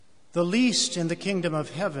The least in the kingdom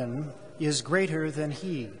of heaven is greater than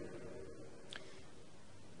he.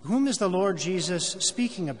 Whom is the Lord Jesus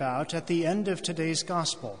speaking about at the end of today's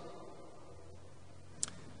gospel?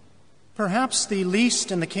 Perhaps the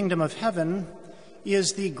least in the kingdom of heaven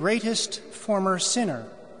is the greatest former sinner,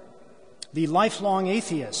 the lifelong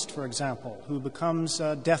atheist, for example, who becomes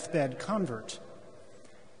a deathbed convert.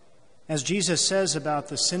 As Jesus says about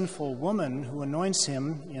the sinful woman who anoints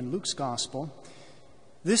him in Luke's gospel,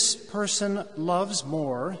 this person loves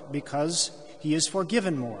more because he is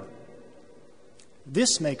forgiven more.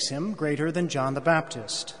 This makes him greater than John the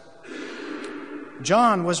Baptist.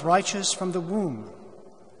 John was righteous from the womb,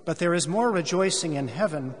 but there is more rejoicing in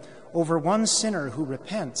heaven over one sinner who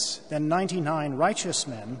repents than 99 righteous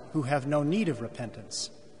men who have no need of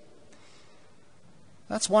repentance.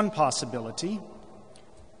 That's one possibility.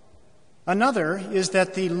 Another is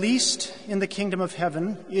that the least in the kingdom of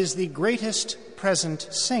heaven is the greatest present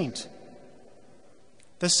saint.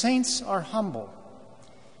 The saints are humble.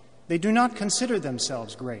 They do not consider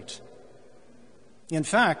themselves great. In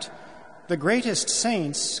fact, the greatest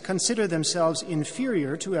saints consider themselves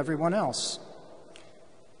inferior to everyone else.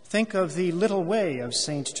 Think of the little way of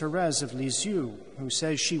Saint Therese of Lisieux, who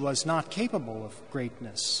says she was not capable of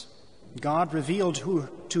greatness. God revealed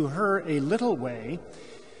to her a little way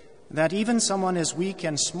that even someone as weak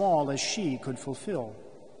and small as she could fulfill.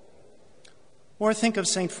 Or think of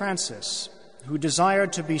St. Francis, who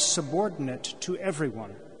desired to be subordinate to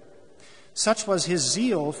everyone. Such was his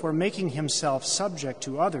zeal for making himself subject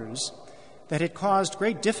to others that it caused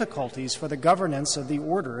great difficulties for the governance of the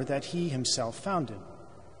order that he himself founded.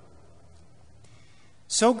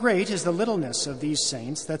 So great is the littleness of these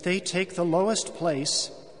saints that they take the lowest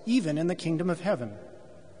place even in the kingdom of heaven.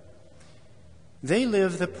 They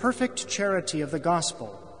live the perfect charity of the gospel,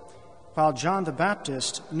 while John the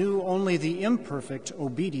Baptist knew only the imperfect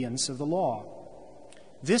obedience of the law.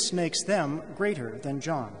 This makes them greater than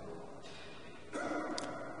John.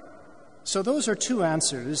 So those are two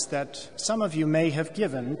answers that some of you may have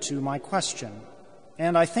given to my question,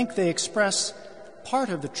 and I think they express part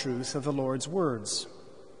of the truth of the Lord's words.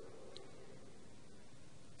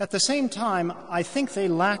 At the same time, I think they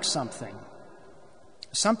lack something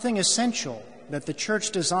essential that the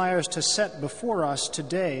Church desires to set before us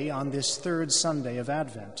today on this third Sunday of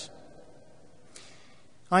Advent.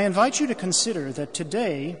 I invite you to consider that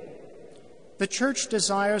today the Church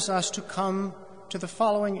desires us to come to the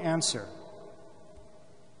following answer.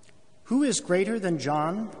 Who is greater than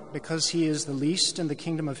John because he is the least in the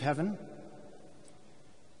kingdom of heaven?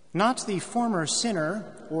 Not the former sinner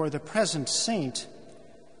or the present saint,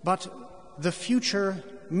 but the future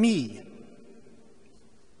me.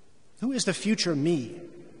 Who is the future me?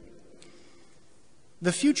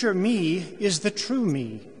 The future me is the true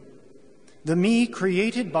me, the me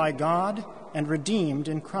created by God and redeemed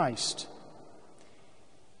in Christ.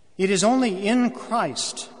 It is only in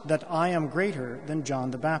Christ that I am greater than John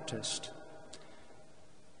the Baptist.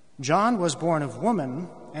 John was born of woman,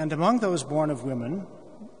 and among those born of women,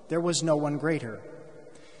 there was no one greater.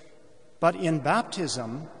 But in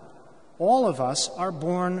baptism, all of us are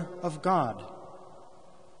born of God.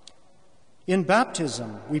 In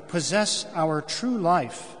baptism, we possess our true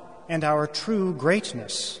life and our true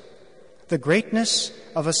greatness, the greatness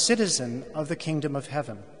of a citizen of the kingdom of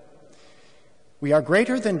heaven. We are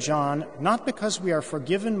greater than John, not because we are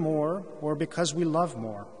forgiven more or because we love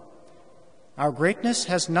more. Our greatness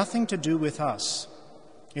has nothing to do with us.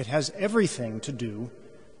 It has everything to do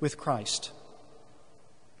with Christ.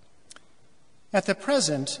 At the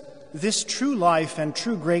present, this true life and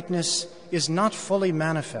true greatness is not fully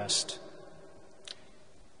manifest.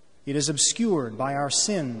 It is obscured by our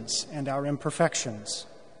sins and our imperfections.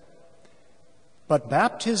 But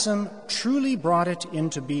baptism truly brought it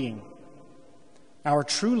into being. Our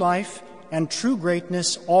true life and true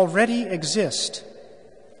greatness already exist.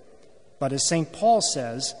 But as St. Paul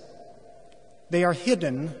says, they are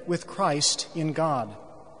hidden with Christ in God.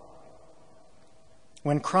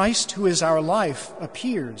 When Christ, who is our life,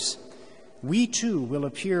 appears, we too will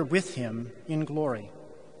appear with him in glory.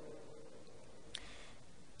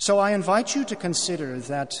 So I invite you to consider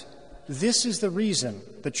that this is the reason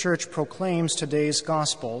the Church proclaims today's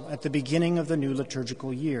gospel at the beginning of the new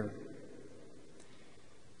liturgical year.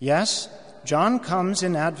 Yes, John comes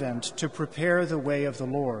in Advent to prepare the way of the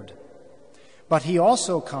Lord, but he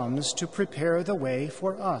also comes to prepare the way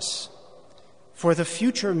for us, for the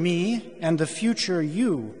future me and the future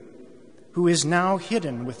you, who is now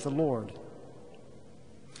hidden with the Lord.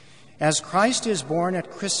 As Christ is born at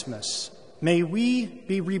Christmas, may we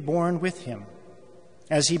be reborn with him.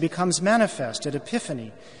 As he becomes manifest at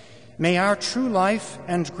Epiphany, may our true life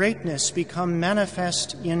and greatness become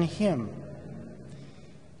manifest in him,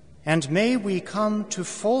 and may we come to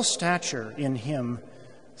full stature in him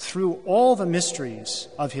through all the mysteries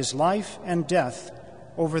of his life and death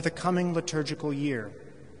over the coming liturgical year.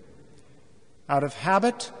 Out of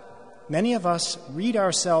habit, many of us read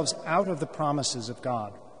ourselves out of the promises of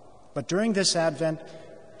God, but during this Advent,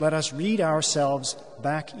 let us read ourselves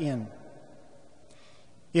back in.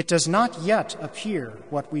 It does not yet appear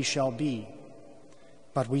what we shall be,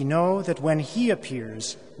 but we know that when he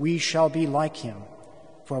appears, we shall be like him,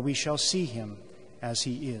 for we shall see him as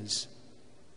he is.